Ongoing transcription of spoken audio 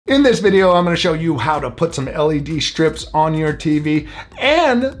In this video, I'm going to show you how to put some LED strips on your TV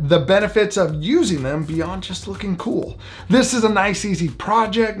and the benefits of using them beyond just looking cool. This is a nice, easy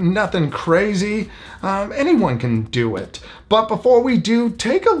project, nothing crazy. Anyone can do it. But before we do,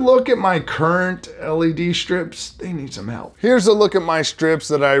 take a look at my current LED strips. They need some help. Here's a look at my strips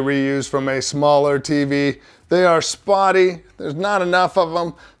that I reuse from a smaller TV. They are spotty, there's not enough of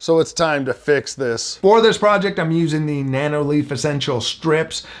them, so it's time to fix this. For this project, I'm using the Nanoleaf Essential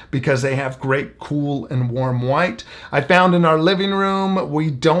Strips because they have great cool and warm white. I found in our living room,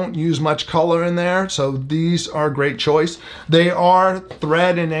 we don't use much color in there, so these are a great choice. They are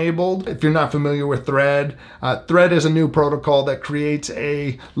thread enabled. If you're not familiar with thread, thread is a new protocol that creates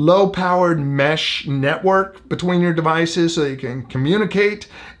a low-powered mesh network between your devices so you can communicate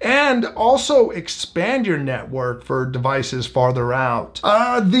and also expand your network for devices farther out.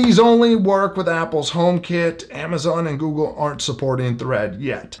 These only work with Apple's HomeKit. Amazon and Google aren't supporting thread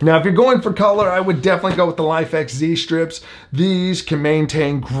yet. Now, if you're going for color, I would definitely go with the LIFX strips. These can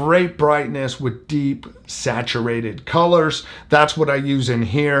maintain great brightness with deep, saturated colors. That's what I use in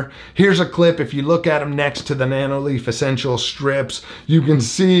here. Here's a clip. If you look at them next to the Nanoleaf Essential Strips, you can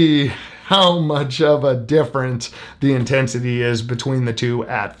see how much of a difference the intensity is between the two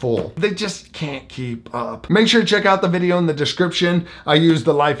at full. They just can't keep up. Make sure to check out the video in the description. I use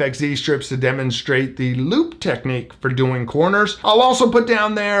the LIFX strips to demonstrate the loop technique for doing corners. I'll also put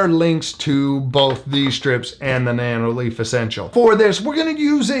down there links to both these strips and the Nanoleaf Essential. For this, we're gonna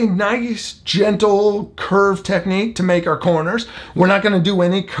use a nice, gentle curve technique to make our corners. We're not gonna do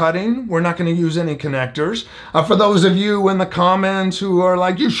any cutting. We're not gonna use any connectors. For those of you in the comments who are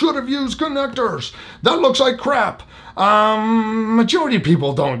like, you should have used connectors, that looks like crap. Majority of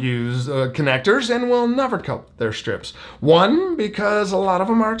people don't use connectors and will never cut their strips. One, because a lot of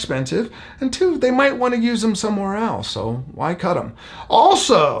them are expensive, and two, they might want to use them somewhere else, so why cut them?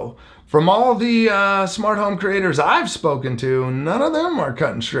 Also, from all the smart home creators I've spoken to, none of them are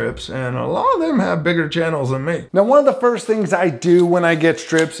cutting strips, and a lot of them have bigger channels than me. Now, one of the first things I do when I get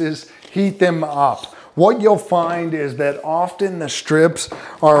strips is heat them up. What you'll find is that often the strips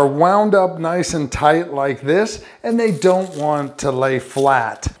are wound up nice and tight like this, and they don't want to lay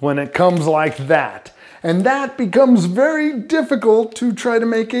flat when it comes like that. And that becomes very difficult to try to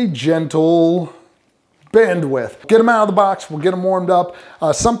make a gentle bend with. Get them out of the box, we'll get them warmed up.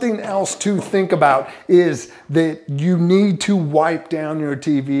 Something else to think about is that you need to wipe down your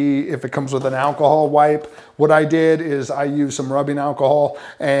TV if it comes with an alcohol wipe. What I did is I used some rubbing alcohol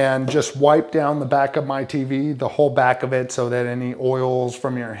and just wiped down the back of my TV, the whole back of it, so that any oils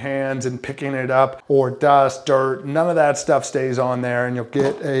from your hands and picking it up or dust, dirt, none of that stuff stays on there, and you'll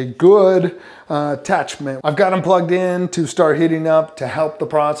get a good attachment. I've got them plugged in to start heating up to help the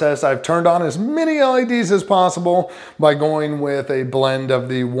process. I've turned on as many LEDs as possible by going with a blend of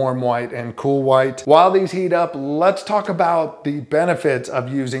the warm white and cool white. While these heat up, let's talk about the benefits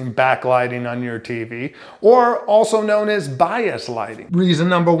of using backlighting on your TV, or also known as bias lighting. Reason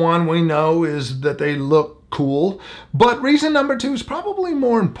number one we know is that they look cool, but reason number two is probably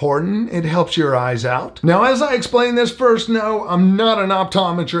more important. It helps your eyes out. Now, as I explain this, first, no, I'm not an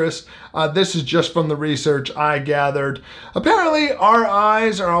optometrist. This is just from the research I gathered. Apparently, our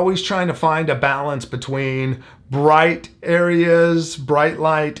eyes are always trying to find a balance between bright areas, bright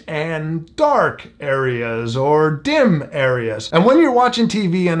light, and dark areas or dim areas. And when you're watching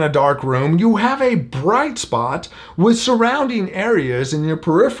TV in a dark room, you have a bright spot with surrounding areas in your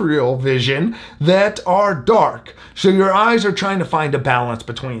peripheral vision that are dark. So your eyes are trying to find a balance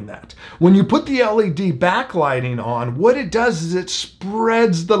between that. When you put the LED backlighting on, what it does is it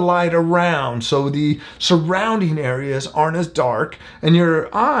spreads the light around so the surrounding areas aren't as dark, and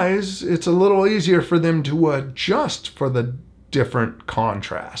your eyes, it's a little easier for them to adjust for the different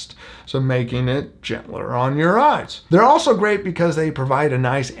contrast, so making it gentler on your eyes. They're also great because they provide a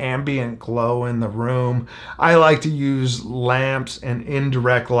nice ambient glow in the room. I like to use lamps and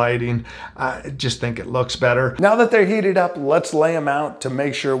indirect lighting. I just think it looks better. Now that they're heated up, let's lay them out to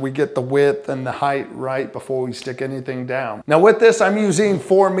make sure we get the width and the height right before we stick anything down. Now with this, I'm using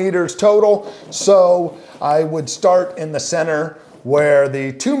 4 meters total, so I would start in the center where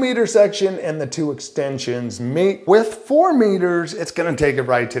the 2 meter section and the 2 extensions meet. With 4 meters, it's gonna take it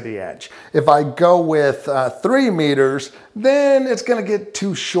right to the edge. If I go with 3 meters, then it's gonna get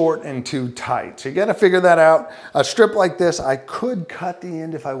too short and too tight. So you gotta figure that out. A strip like this, I could cut the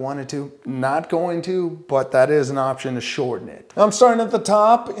end if I wanted to. Not going to, but that is an option to shorten it. I'm starting at the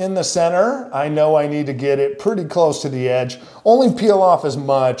top in the center. I know I need to get it pretty close to the edge. Only peel off as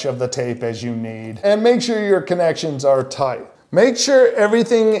much of the tape as you need. And make sure your connections are tight. Make sure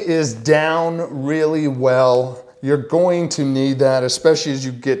everything is down really well you're going to need that, especially as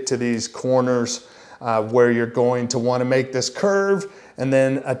you get to these corners where you're going to want to make this curve and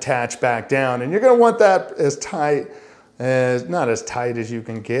then attach back down. And you're going to want that as tight, not as tight as you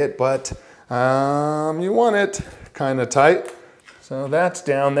can get, but you want it kind of tight. So that's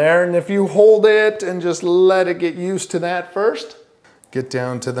down there. And if you hold it and just let it get used to that first, get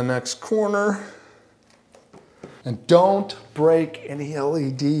down to the next corner. And don't break any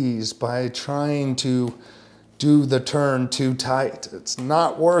LEDs by trying to do the turn too tight. It's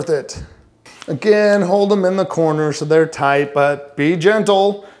not worth it. Again, hold them in the corner so they're tight, but be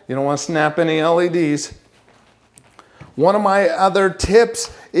gentle. You don't want to snap any LEDs. One of my other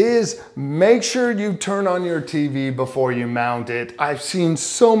tips is make sure you turn on your TV before you mount it. I've seen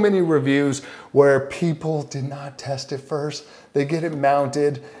so many reviews where people did not test it first. They get it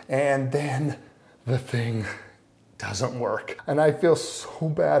mounted and then the thing doesn't work. And I feel so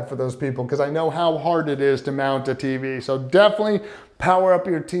bad for those people because I know how hard it is to mount a TV. So definitely power up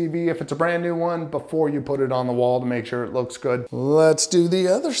your TV if it's a brand new one before you put it on the wall to make sure it looks good. Let's do the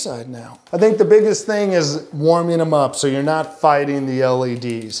other side now. I think the biggest thing is warming them up so you're not fighting the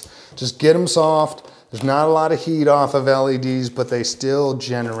LEDs. Just get them soft. There's not a lot of heat off of LEDs, but they still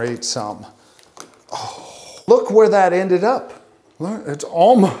generate some. Oh, look where that ended up. It's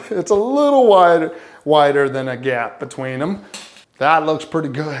a little wider than a gap between them. That looks pretty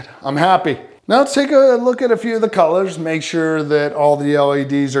good. I'm happy. Now let's take a look at a few of the colors. Make sure that all the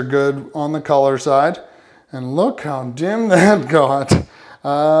LEDs are good on the color side. And look how dim that got.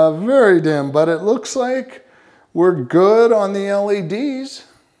 Very dim, but it looks like we're good on the LEDs.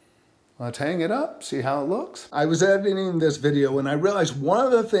 Let's hang it up, see how it looks. I was editing this video and I realized one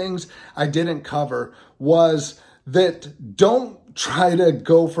of the things I didn't cover was that don't try to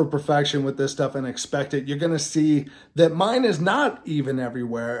go for perfection with this stuff and expect it. You're gonna see that mine is not even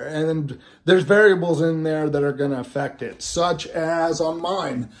everywhere, and there's variables in there that are gonna affect it, such as on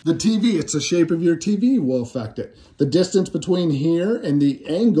mine. The TV, it's the shape of your TV will affect it. The distance between here and the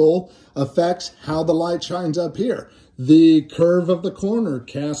angle affects how the light shines up here. The curve of the corner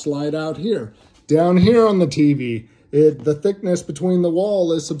casts light out here. Down here on the TV, the thickness between the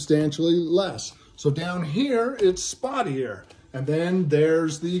wall is substantially less. So down here, it's spottier. And then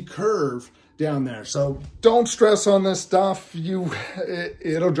there's the curve down there. So don't stress on this stuff.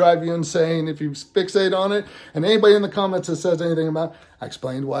 It'll drive you insane if you fixate on it. And anybody in the comments that says anything about it, I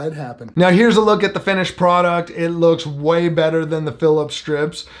explained why it happened. Now here's a look at the finished product. It looks way better than the Phillips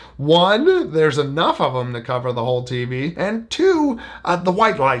strips. One, there's enough of them to cover the whole TV. And two, the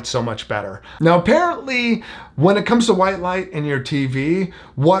white light's so much better. Now apparently, when it comes to white light in your TV,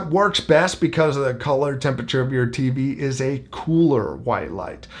 what works best because of the color temperature of your TV is a cooler white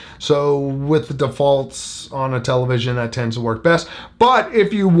light. So with the defaults on a television, that tends to work best. But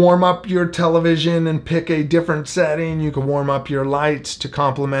if you warm up your television and pick a different setting, you can warm up your lights to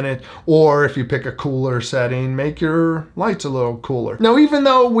complement it. Or if you pick a cooler setting, make your lights a little cooler. Now, even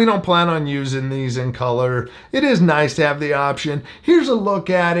though we don't plan on using these in color, it is nice to have the option. Here's a look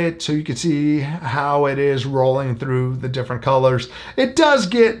at it so you can see how it is rolling through the different colors. It does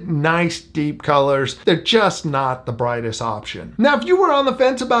get nice deep colors. They're just not the brightest option. Now, if you were on the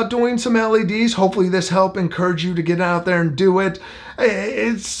fence about doing some LEDs, hopefully this helped encourage you to get out there and do it.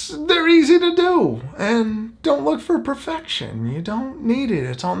 They're easy to do, and don't look for perfection. You don't need it.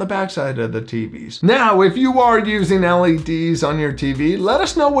 It's on the backside of the TVs. Now, if you are using LEDs on your TV, let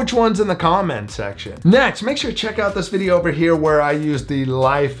us know which ones in the comment section. Next, make sure to check out this video over here where I use the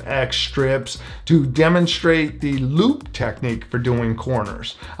LIFX strips to demonstrate the loop technique for doing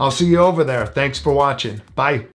corners. I'll see you over there. Thanks for watching. Bye.